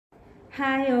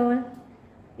Hi all.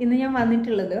 ഇന്ന് ഞാൻ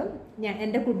വന്നിട്ടുള്ളത്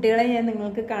എൻ്റെ കുട്ടികളെ ഞാൻ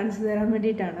നിങ്ങൾക്ക് കാണിച്ചു തരാൻ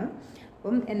വേണ്ടിയിട്ടാണ്.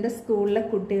 അപ്പം എൻ്റെ സ്കൂളിലെ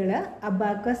കുട്ടികൾ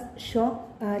അബാക്കസ് ഷോ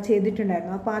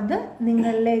ചെയ്തിട്ടുണ്ടായിരുന്നു. അപ്പോൾ അത്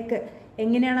നിങ്ങളിലേക്ക്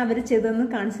എങ്ങനെയാണ് അവർ ചെയ്തതെന്ന്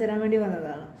കാണിച്ചു തരാൻ വേണ്ടി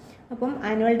വന്നതാണ്. അപ്പം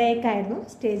ആനുവൽ ഡേക്ക് ആയിരുന്നു,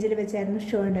 സ്റ്റേജിൽ വെച്ചായിരുന്നു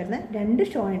ഷോ ഉണ്ടായിരുന്നത്. 2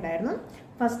 ഷോ ഉണ്ടായിരുന്നു.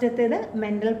 ഫസ്റ്റത്തേത്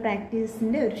മെൻ്റൽ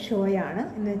പ്രാക്ടീസിൻ്റെ ഒരു ഷോയാണ്.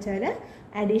 എന്ന് വെച്ചാൽ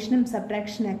അഡീഷനും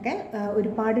സബ്ട്രാക്ഷനൊക്കെ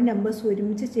ഒരുപാട് നമ്പേഴ്സ്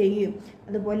ഒരുമിച്ച് ചെയ്യും.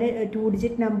 അതുപോലെ 2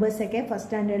 ഡിജിറ്റ് നമ്പേഴ്സൊക്കെ ഫസ്റ്റ്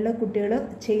സ്റ്റാൻഡേർഡിലെ കുട്ടികൾ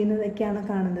ചെയ്യുന്നതൊക്കെയാണ്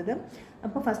കാണുന്നത്.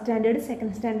 അപ്പോൾ first standard,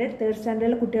 second standard, third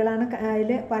സ്റ്റാൻഡേർഡിലെ കുട്ടികളാണ്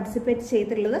അതിൽ പാർട്ടിസിപ്പേറ്റ്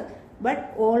ചെയ്തിട്ടുള്ളത്. ബട്ട്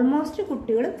ഓൾമോസ്റ്റ്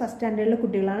കുട്ടികൾ ഫസ്റ്റ് സ്റ്റാൻഡേർഡിലെ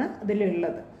കുട്ടികളാണ്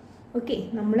അതിലുള്ളത്. ഓക്കെ,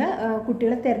 നമ്മൾ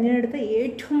കുട്ടികളെ തിരഞ്ഞെടുത്ത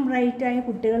ഏറ്റവും ബ്രൈറ്റായ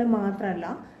കുട്ടികൾ മാത്രമല്ല,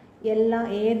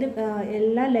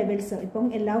 എല്ലാ ലെവൽസും. ഇപ്പം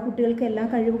എല്ലാ കുട്ടികൾക്കും എല്ലാ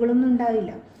കഴിവുകളൊന്നും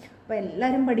ഉണ്ടാവില്ല. അപ്പോൾ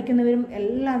എല്ലാവരും പഠിക്കുന്നവരും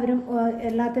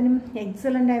എല്ലാത്തിനും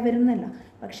എക്സലൻ്റ് ആയവരും എന്നല്ല.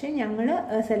 പക്ഷേ ഞങ്ങൾ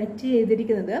സെലക്ട്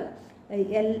ചെയ്തിരിക്കുന്നത്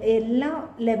എല്ലാ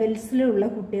ലെവൽസിലുള്ള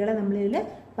കുട്ടികളെ നമ്മളിതിൽ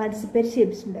പാർട്ടിസിപ്പേറ്റ്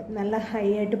ചെയ്യിപ്പിച്ചിട്ടുണ്ട്. നല്ല ഹൈ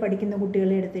ആയിട്ട് പഠിക്കുന്ന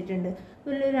കുട്ടികളെ എടുത്തിട്ടുണ്ട്,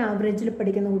 ഒരു ആവറേജിൽ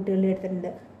പഠിക്കുന്ന കുട്ടികളെ എടുത്തിട്ടുണ്ട്,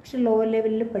 പക്ഷെ ലോ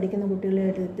ലെവലിൽ പഠിക്കുന്ന കുട്ടികളെ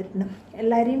എടുത്തിട്ടുണ്ട്.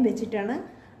 എല്ലാവരെയും വെച്ചിട്ടാണ്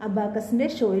അബാക്കസിൻ്റെ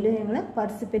ഷോയിൽ ഞങ്ങൾ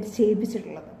പാർട്ടിസിപ്പേറ്റ്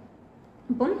ചെയ്യിപ്പിച്ചിട്ടുള്ളത്.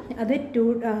 അപ്പം അത് 2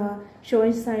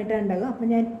 ഷോയ്സ് ആയിട്ട് ഉണ്ടാകും. അപ്പം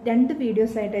ഞാൻ 2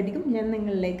 വീഡിയോസ് ആയിട്ടായിരിക്കും ഞാൻ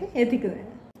നിങ്ങളിലേക്ക് എത്തിക്കുന്നത്.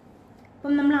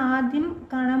 അപ്പം നമ്മൾ ആദ്യം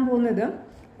കാണാൻ പോകുന്നത്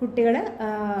കുട്ടികൾ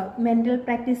മെൻ്റൽ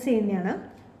പ്രാക്ടീസ് ചെയ്യുന്നതാണ്.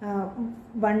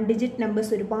 1 ഡിജിറ്റ്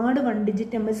നമ്പേഴ്സ്, ഒരുപാട് 1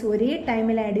 ഡിജിറ്റ് നമ്പേഴ്സ് ഒരേ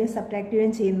ടൈമിൽ ആഡ് ചെയ്യുകയും സബ്ട്രാക്ട്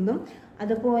ചെയ്യുകയും ചെയ്യുന്നതും,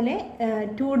 അതുപോലെ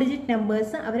 2 ഡിജിറ്റ്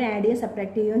നമ്പേഴ്സ് അവർ ആഡ് ചെയ്യുകയും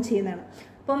സബ്ട്രാക്ട് ചെയ്യുകയും ചെയ്യുന്നതാണ്.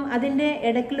 അപ്പം അതിൻ്റെ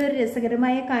ഇടയ്ക്കുള്ളൊരു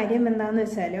രസകരമായ കാര്യം എന്താണെന്ന്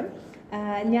വെച്ചാൽ,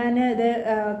 ഞാൻ ഇത്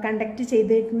കണ്ടക്ട്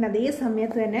ചെയ്തിരിക്കുന്ന അതേ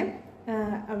സമയത്ത് തന്നെ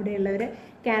അവിടെയുള്ളവർ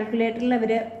കാൽക്കുലേറ്ററിൽ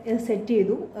അവർ സെറ്റ്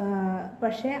ചെയ്തു.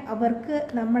 പക്ഷേ അവർക്ക്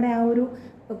നമ്മുടെ ആ ഒരു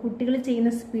കുട്ടികൾ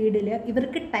ചെയ്യുന്ന സ്പീഡിൽ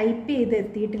ഇവർക്ക് ടൈപ്പ് ചെയ്ത്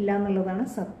എത്തിയിട്ടില്ല എന്നുള്ളതാണ്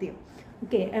സത്യം.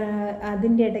 ഓക്കെ,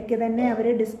 അതിൻ്റെ ഇടയ്ക്ക് തന്നെ അവർ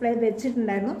ഡിസ്പ്ലേ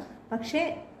വെച്ചിട്ടുണ്ടായിരുന്നു. പക്ഷേ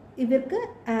ഇവർക്ക്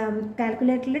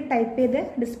കാൽക്കുലേറ്ററിൽ ടൈപ്പ് ചെയ്ത്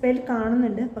ഡിസ്പ്ലേയിൽ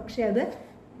കാണുന്നുണ്ട്. പക്ഷേ അത്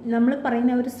നമ്മൾ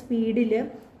പറയുന്ന ഒരു സ്പീഡിൽ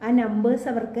ആ നമ്പേഴ്സ്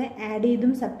അവർക്ക് ആഡ്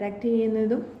ചെയ്തും സബ്ട്രാക്ട്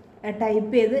ചെയ്യുന്നതും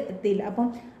ടൈപ്പ് ചെയ്ത് എത്തിയില്ല. അപ്പം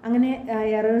അങ്ങനെ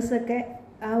എറേഴ്സൊക്കെ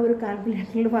ആ ഒരു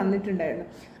കാൽക്കുലേറ്ററിൽ വന്നിട്ടുണ്ടായിരുന്നു.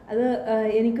 അത്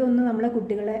എനിക്കൊന്ന് നമ്മളെ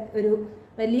കുട്ടികളെ ഒരു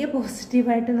വലിയ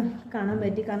പോസിറ്റീവായിട്ട് നമുക്ക് കാണാൻ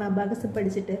പറ്റി. കാരണം അബാക്കസ്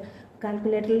പഠിച്ചിട്ട്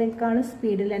കാൽക്കുലേറ്ററിലേക്കാളും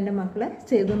സ്പീഡിൽ എൻ്റെ മക്കളെ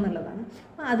ചെയ്തു എന്നുള്ളതാണ്.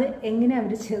 അപ്പോൾ അത് എങ്ങനെ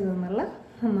അവർ ചെയ്തതെന്നുള്ള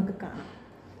നമുക്ക് കാണാം.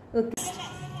 Okay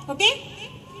okay,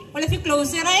 all of you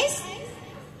close your eyes.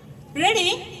 Ready?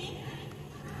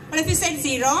 All of you said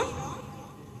 0,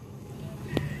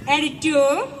 add 2,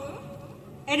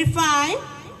 add 5,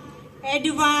 add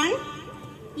 1,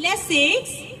 less 6,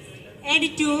 add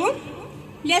 2,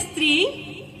 less 3,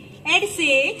 add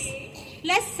 6,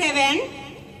 less 7,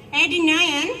 add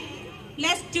 9,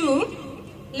 less 2,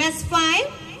 less 5,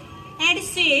 add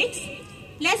 6,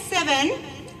 less 7,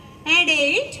 add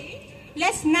 8,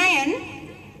 less 9,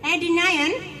 add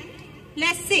 9,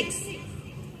 less 6.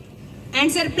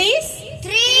 Answer please?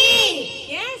 3.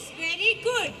 Yes, very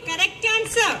good. Correct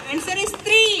answer. Answer is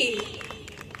 3.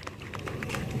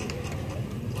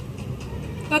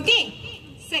 Okay,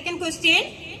 second question.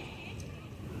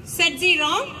 Set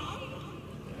 0,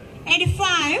 add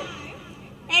 5,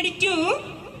 add 2,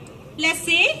 less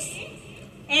 6,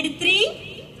 add 3,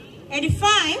 add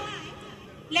 5,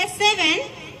 less 7,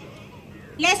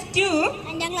 less 2,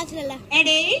 add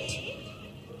 8,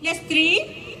 less 3,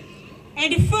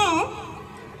 add 4,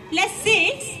 less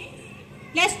 6,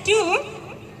 less 2,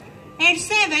 add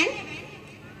 7,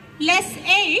 less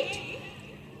 8,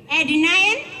 add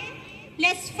 9,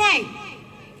 less 5.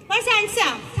 What's the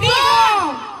answer? 4.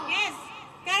 Yes,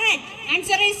 correct.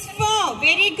 Answer is 4.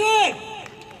 Very good.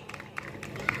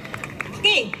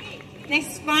 Okay,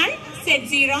 next one. Set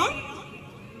 0.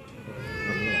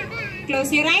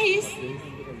 Close your eyes.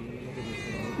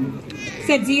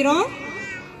 Set 0.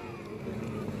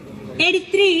 Add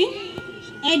 3.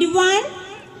 Add 1.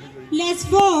 Less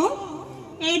 4.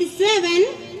 Add 7.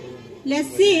 Less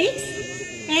 6.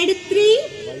 Add 3.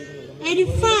 Add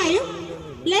 5.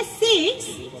 Less 6.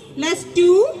 Less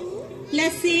 2.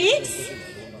 Less 6.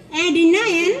 Add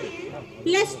 9.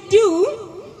 Less 2.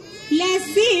 Less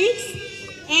 6.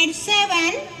 Add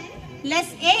 7. Less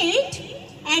 8.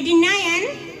 Add 9.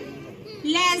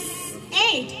 Less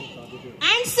 8.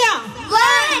 Answer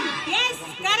 1. Yes,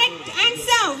 correct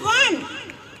answer 1.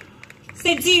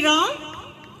 Set 0.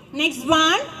 Next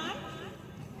one.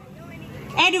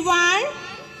 Add 1.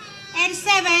 Add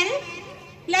 7.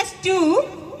 Less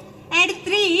 2. Add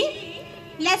 3.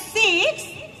 Less 6.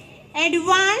 Add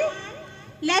 1.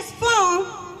 Less 4.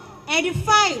 Add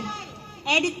 5.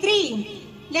 Add 3.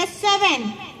 Less 7.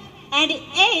 Add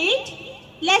 8.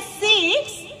 Less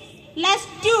 6. Less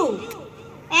 2.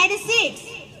 Add 6.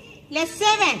 less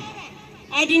 7.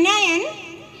 Add 9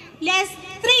 less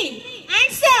 3.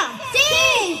 Answer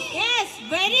 6. Yes,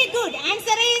 very good.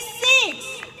 Answer is 6.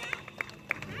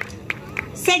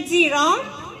 Set 0.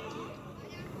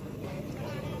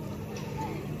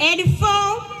 Add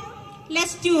 4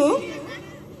 less 2.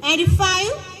 Add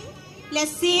 5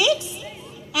 less 6.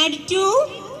 Add 2.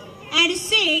 Add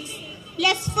 6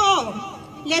 less 4.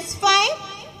 Less 5.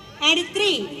 Add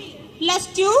 3. Less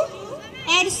 2.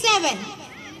 Add 7.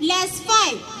 Less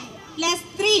 5. Less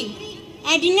 3.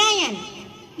 Add 9.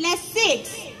 Less 6.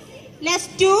 Less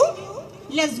 2.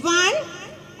 Less 1.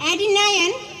 Add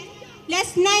 9. Less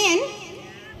 9.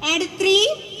 Add 3.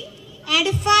 Add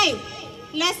 5.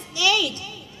 Less 8.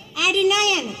 Add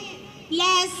 9.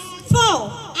 Less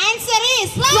 4. Answer is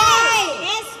 5.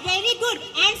 Yes, very good.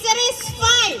 Answer is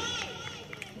 5.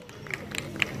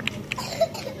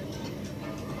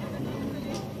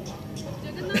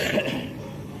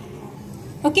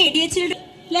 Okay, dear children.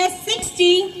 Less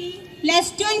 60, less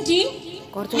 20,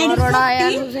 add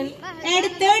 40, add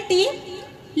 30,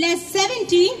 less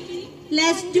 70,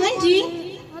 less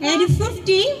 20, add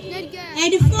 50,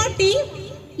 add 40,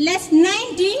 less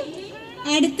 90,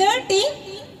 add 30,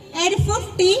 add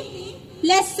 50,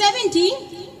 less 70,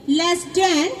 less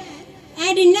 10,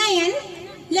 add 9,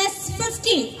 less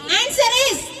 50. Answer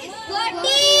is 40.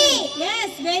 Yes,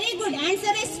 very good.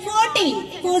 Answer is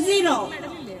 40.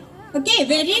 40. Okay,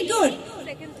 very good.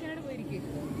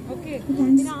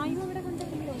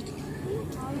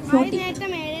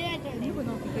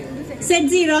 Set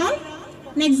 0.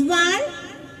 Next one.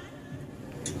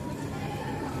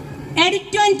 Add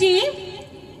 20.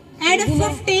 Add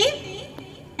 50.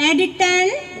 Add 10.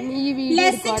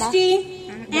 Less 60.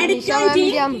 Add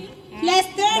 20. Less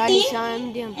 30.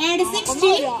 Add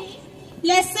 60.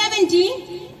 Less 70.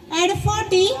 Add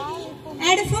 40.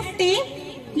 Add 50.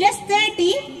 Less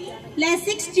 30. Less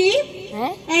 60.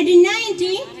 Add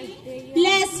 90.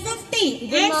 Less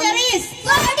 50. Answer is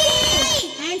 40.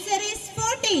 Answer is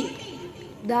 40.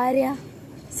 Daria.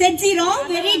 Set 0.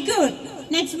 Very good.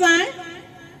 Next one.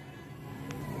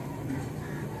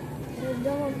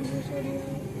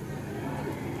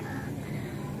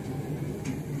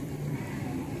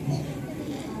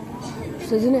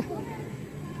 Sujine.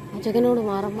 Achakanodu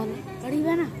maaram banna. Kadi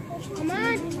vena. Come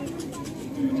on.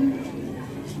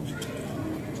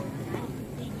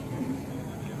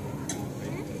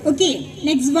 Okay,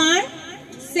 next one.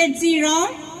 Set 0.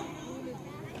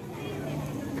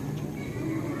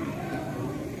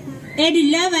 Add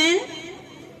 11.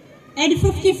 Add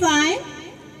 55.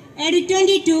 Add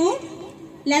 22.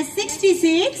 Less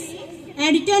 66.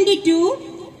 Add 22.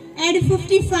 Add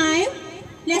 55.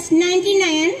 Less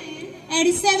 99. Add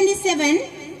 77.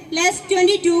 Less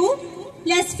 22.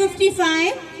 Less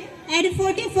 55. Add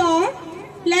 44.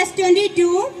 Less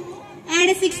 22. Add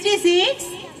 66.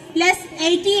 Less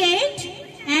 88.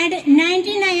 Add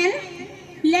 99.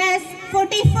 Less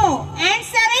 44.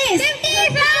 Answer is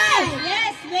 55.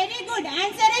 Yes, very good.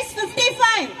 Answer is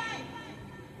 55.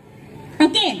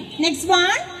 Okay, next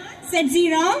one. Set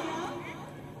 0.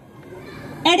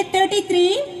 Add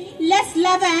 33. Less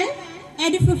 11.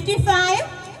 Add 55.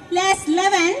 Less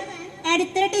 11. Add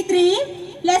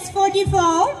 33. Less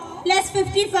 44. Less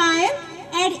 55.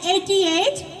 Add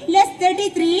 88. Less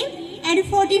 33. Add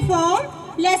 44.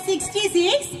 Less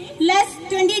 66, less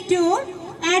 22,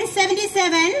 add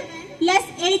 77, less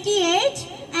 88,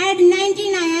 add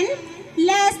 99,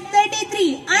 less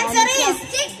 33. Answer is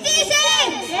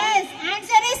 66. Yes,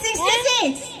 answer is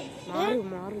 66.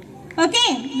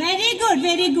 Okay, very good,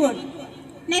 very good.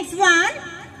 Next one,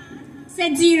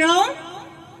 set 0,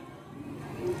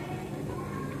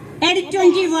 add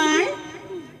 21,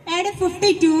 add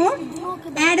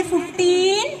 52, add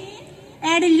 15,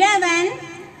 add 11,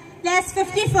 less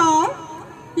 54,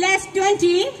 less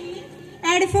 20,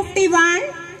 add 51,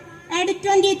 add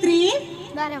 23,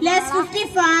 less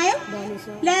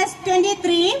 55, less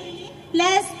 23,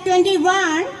 less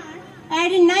 21,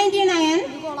 add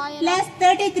 99, less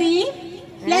 33,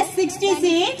 less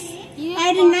 66,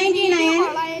 add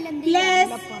 99, less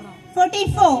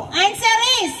 44. Answer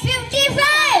is 55.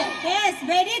 Yes,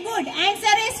 very good.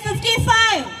 Answer is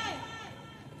 55.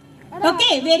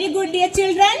 Okay, very good dear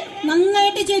children.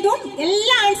 നന്നായിട്ട് ചെയ്തു.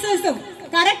 എല്ലാ ആൻസേഴ്സും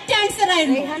correct answer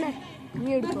ആയിരുന്നു.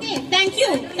 Okay, thank you.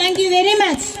 Thank you very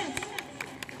much.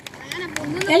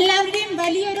 എല്ലാവരുടെയും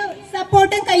വലിയൊരു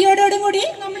സപ്പോർട്ടും കയ്യോടോടും കൂടി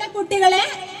നമ്മുടെ കുട്ടികളെ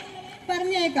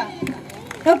പറഞ്ഞേക്കാം.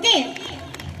 Okay,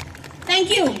 thank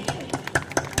you.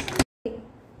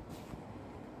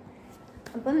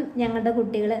 അപ്പം ഞങ്ങളുടെ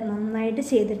കുട്ടികൾ നന്നായിട്ട്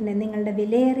ചെയ്തിട്ടുണ്ട്. നിങ്ങളുടെ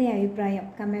വിലയേറിയ അഭിപ്രായം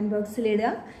കമൻറ്റ് ബോക്സിൽ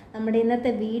ഇടുക. നമ്മുടെ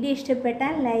ഇന്നത്തെ വീഡിയോ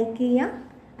ഇഷ്ടപ്പെട്ടാൽ ലൈക്ക് ചെയ്യുക.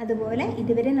 അതുപോലെ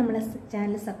ഇതുവരെ നമ്മുടെ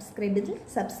ചാനൽ സബ്സ്ക്രൈബ്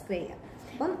ചെയ്യുക.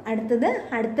 അപ്പം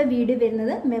അടുത്ത വീഡിയോ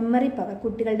വരുന്നത് മെമ്മറി പവർ,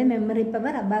 കുട്ടികളുടെ മെമ്മറി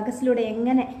പവർ അബാക്കസിലൂടെ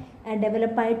എങ്ങനെ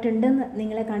ഡെവലപ്പായിട്ടുണ്ടെന്ന്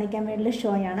നിങ്ങളെ കാണിക്കാൻ വേണ്ടിയുള്ള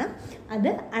ഷോയാണ്. അത്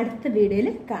അടുത്ത വീഡിയോയിൽ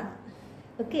കാണാം.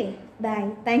 Okay, by,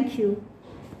 thank you.